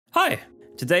Hi!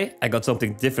 Today I got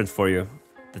something different for you.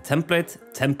 The template.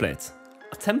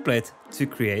 A template to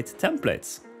create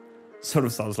templates. Sort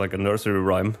of sounds like a nursery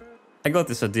rhyme. I got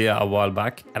this idea a while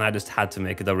back and I just had to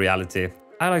make it a reality.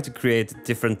 I like to create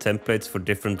different templates for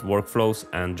different workflows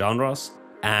and genres.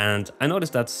 And I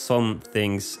noticed that some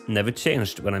things never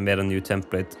changed when I made a new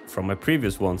template from my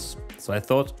previous ones. So I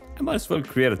thought I might as well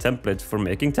create a template for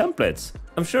making templates.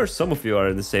 I'm sure some of you are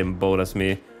in the same boat as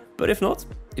me, but if not,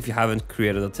 if you haven't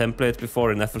created a template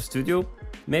before in FL Studio,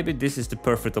 maybe this is the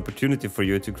perfect opportunity for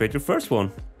you to create your first one.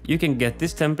 You can get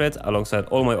this template alongside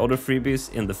all my other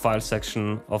freebies in the file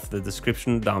section of the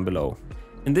description down below.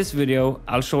 In this video,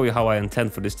 I'll show you how I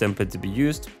intend for this template to be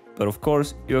used, but of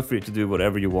course, you're free to do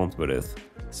whatever you want with it.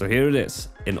 So here it is,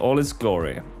 in all its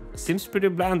glory. Seems pretty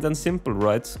bland and simple,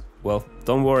 right? Well,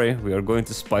 don't worry, we are going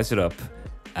to spice it up.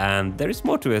 And there is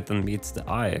more to it than meets the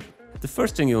eye. The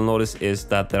first thing you'll notice is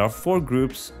that there are 4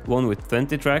 groups, one with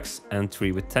 20 tracks and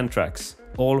 3 with 10 tracks,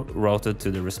 all routed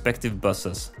to the respective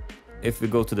buses. If we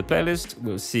go to the playlist,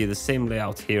 we'll see the same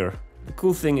layout here. The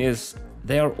cool thing is,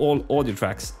 they are all audio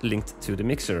tracks linked to the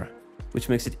mixer, which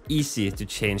makes it easy to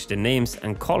change the names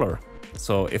and color.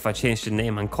 So if I change the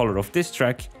name and color of this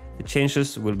track, the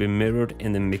changes will be mirrored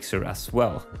in the mixer as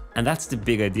well. And that's the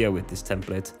big idea with this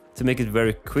template, to make it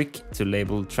very quick to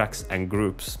label tracks and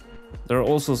groups. There are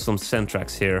also some send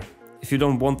tracks here. If you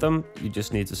don't want them, you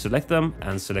just need to select them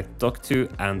and select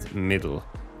doc2 and middle.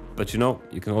 But you know,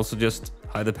 you can also just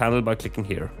hide the panel by clicking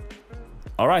here.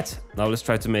 Alright, now let's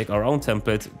try to make our own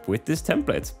template with this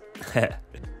template.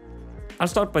 I'll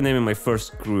start by naming my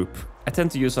first group. I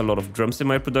tend to use a lot of drums in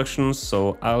my productions,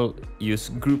 so I'll use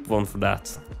group 1 for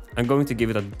that. I'm going to give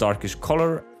it a darkish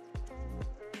color.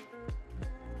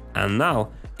 And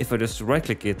now, if I just right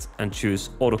click it and choose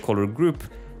auto color group,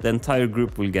 the entire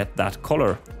group will get that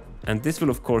color. And this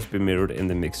will of course be mirrored in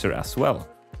the mixer as well.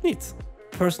 Neat.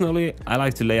 Personally, I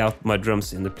like to lay out my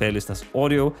drums in the playlist as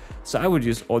audio, so I would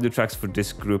use audio tracks for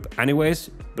this group anyways,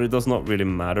 but it does not really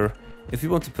matter. If you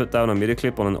want to put down a MIDI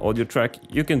clip on an audio track,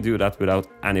 you can do that without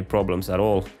any problems at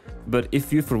all. But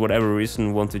if you for whatever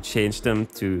reason want to change them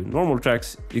to normal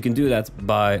tracks, you can do that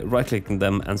by right-clicking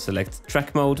them and select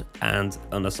track mode and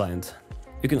unassigned.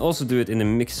 You can also do it in the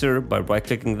mixer by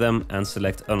right-clicking them and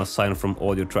select unassign from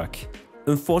audio track.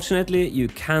 Unfortunately, you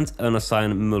can't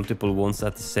unassign multiple ones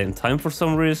at the same time for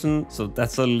some reason, so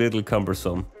that's a little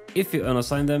cumbersome. If you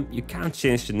unassign them, you can't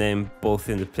change the name both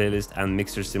in the playlist and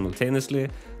mixer simultaneously,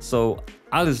 so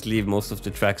I'll just leave most of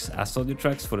the tracks as audio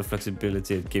tracks for the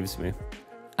flexibility it gives me.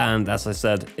 And as I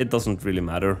said, it doesn't really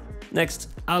matter. Next,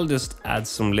 I'll just add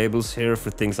some labels here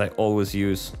for things I always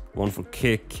use. One for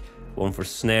kick, one for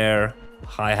snare,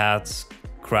 hi-hats,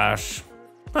 crash.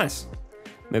 Nice.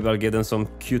 Maybe I'll give them some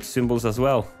cute symbols as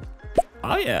well.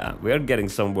 Oh yeah, we are getting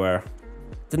somewhere.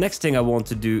 The next thing I want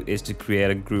to do is to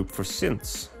create a group for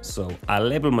synths. So I'll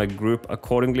label my group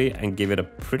accordingly and give it a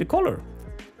pretty color.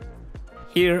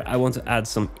 Here I want to add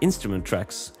some instrument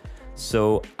tracks.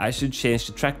 So I should change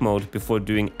the track mode before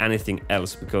doing anything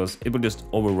else because it will just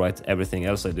overwrite everything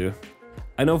else I do.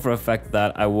 I know for a fact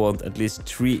that I want at least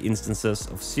 3 instances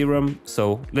of Serum,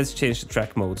 so let's change the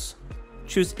track modes.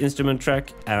 Choose instrument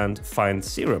track and find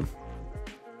Serum.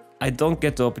 I don't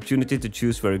get the opportunity to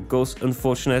choose where it goes,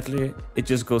 unfortunately. It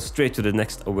just goes straight to the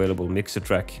next available mixer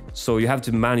track. So you have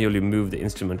to manually move the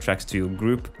instrument tracks to your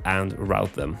group and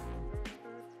route them.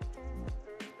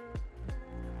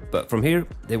 But from here,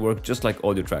 they work just like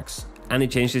audio tracks. Any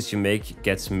changes you make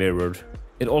gets mirrored.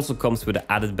 It also comes with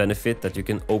the added benefit that you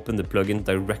can open the plugin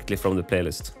directly from the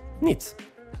playlist. Neat.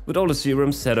 With all the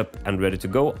serums set up and ready to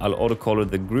go, I'll auto-color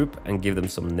the group and give them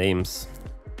some names.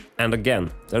 And again,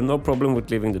 there's no problem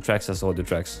with leaving the tracks as audio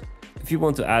tracks. If you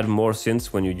want to add more synths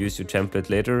when you use your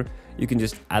template later, you can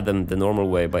just add them the normal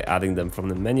way by adding them from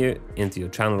the menu into your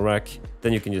channel rack.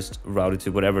 Then you can just route it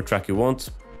to whatever track you want.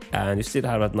 And you still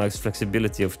have that nice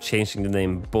flexibility of changing the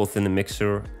name both in the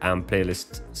mixer and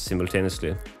playlist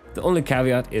simultaneously. The only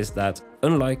caveat is that,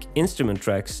 unlike instrument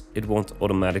tracks, it won't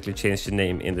automatically change the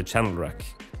name in the channel rack.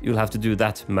 You'll have to do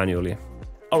that manually.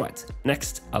 Alright,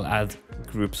 next I'll add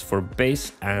groups for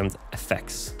bass and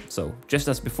effects. So just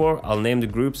as before, I'll name the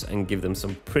groups and give them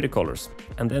some pretty colors,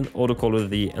 and then auto-color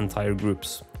the entire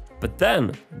groups. But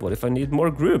then, what if I need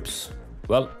more groups?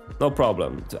 Well, no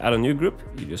problem. To add a new group,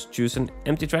 you just choose an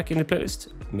empty track in the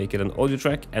playlist, make it an audio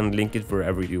track and link it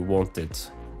wherever you want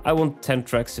it. I want 10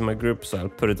 tracks in my group, so I'll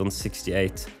put it on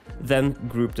 68. Then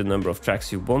group the number of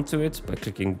tracks you want to it by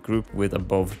clicking group with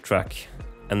above track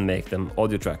and make them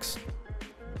audio tracks.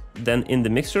 Then in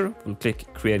the mixer, we'll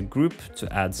click create group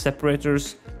to add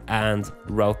separators and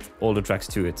route all the tracks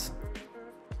to it.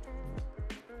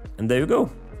 And there you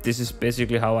go. this is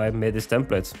basically how I made this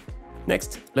template.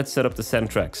 Next, let's set up the send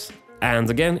tracks. And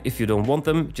again, if you don't want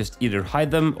them, just either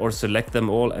hide them or select them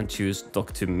all and choose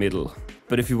dock to middle.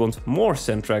 But if you want more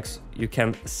send tracks, you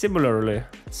can similarly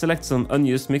select some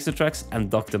unused mixer tracks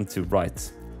and dock them to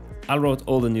right. I'll route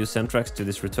all the new send tracks to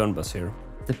this return bus here.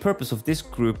 The purpose of this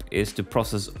group is to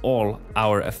process all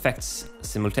our effects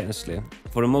simultaneously.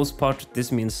 For the most part,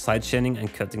 this means sidechaining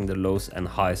and cutting the lows and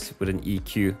highs with an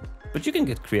EQ, but you can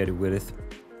get creative with it.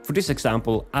 For this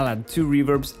example, I'll add 2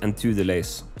 reverbs and 2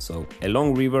 delays. So a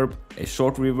long reverb, a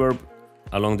short reverb,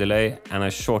 a long delay, and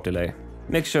a short delay.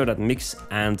 Make sure that mix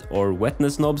and or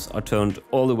wetness knobs are turned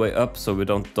all the way up so we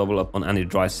don't double up on any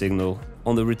dry signal.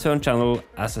 On the return channel,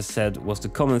 as I said, was the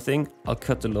common thing. I'll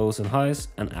cut the lows and highs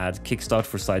and add kickstart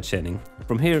for sidechaining.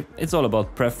 From here, it's all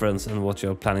about preference and what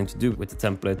you're planning to do with the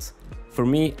template. For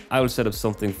me, I will set up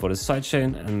something for the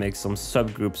sidechain and make some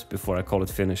subgroups before I call it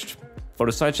finished. For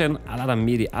the sidechain, I'll add a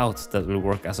MIDI out that will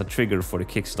work as a trigger for the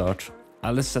kickstart.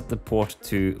 I'll just set the port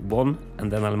to 1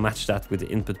 and then I'll match that with the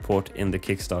input port in the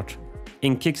kickstart.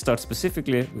 In kickstart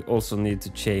specifically, we also need to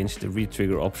change the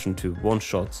retrigger option to 1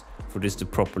 shot for this to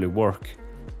properly work.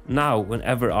 Now,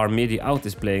 whenever our MIDI out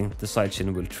is playing, the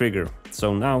sidechain will trigger.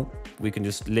 So now we can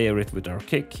just layer it with our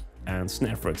kick and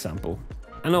snare, for example.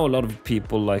 I know a lot of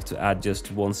people like to add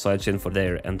just one sidechain for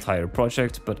their entire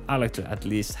project, but I like to at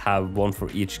least have one for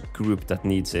each group that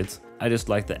needs it. I just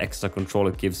like the extra control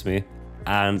it gives me.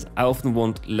 And I often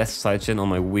want less sidechain on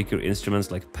my weaker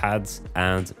instruments like pads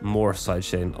and more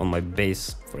sidechain on my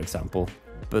bass, for example.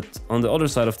 But on the other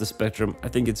side of the spectrum, I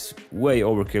think it's way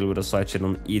overkill with a sidechain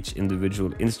on each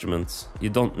individual instrument. You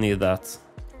don't need that.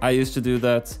 I used to do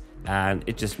that and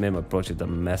it just made my project a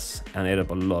mess and ate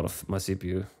up a lot of my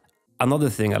CPU. Another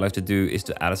thing I like to do is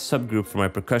to add a subgroup for my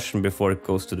percussion before it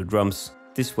goes to the drums.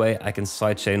 This way I can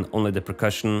sidechain only the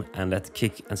percussion and let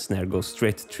kick and snare go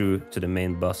straight through to the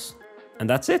main bus. And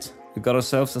that's it. We got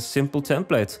ourselves a simple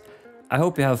template. I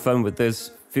hope you have fun with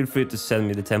this. Feel free to send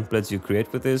me the templates you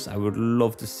create with this. I would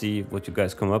love to see what you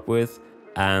guys come up with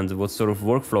and what sort of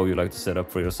workflow you like to set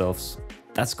up for yourselves.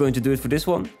 That's going to do it for this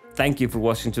one. Thank you for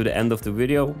watching to the end of the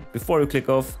video. Before you click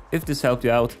off, if this helped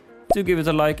you out, do give it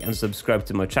a like and subscribe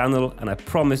to my channel, and I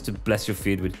promise to bless your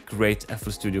feed with great FL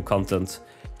Studio content.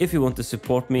 If you want to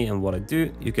support me and what I do,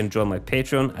 you can join my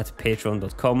Patreon at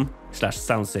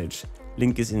patreon.com/soundstage.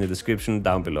 Link is in the description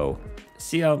down below.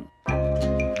 See ya!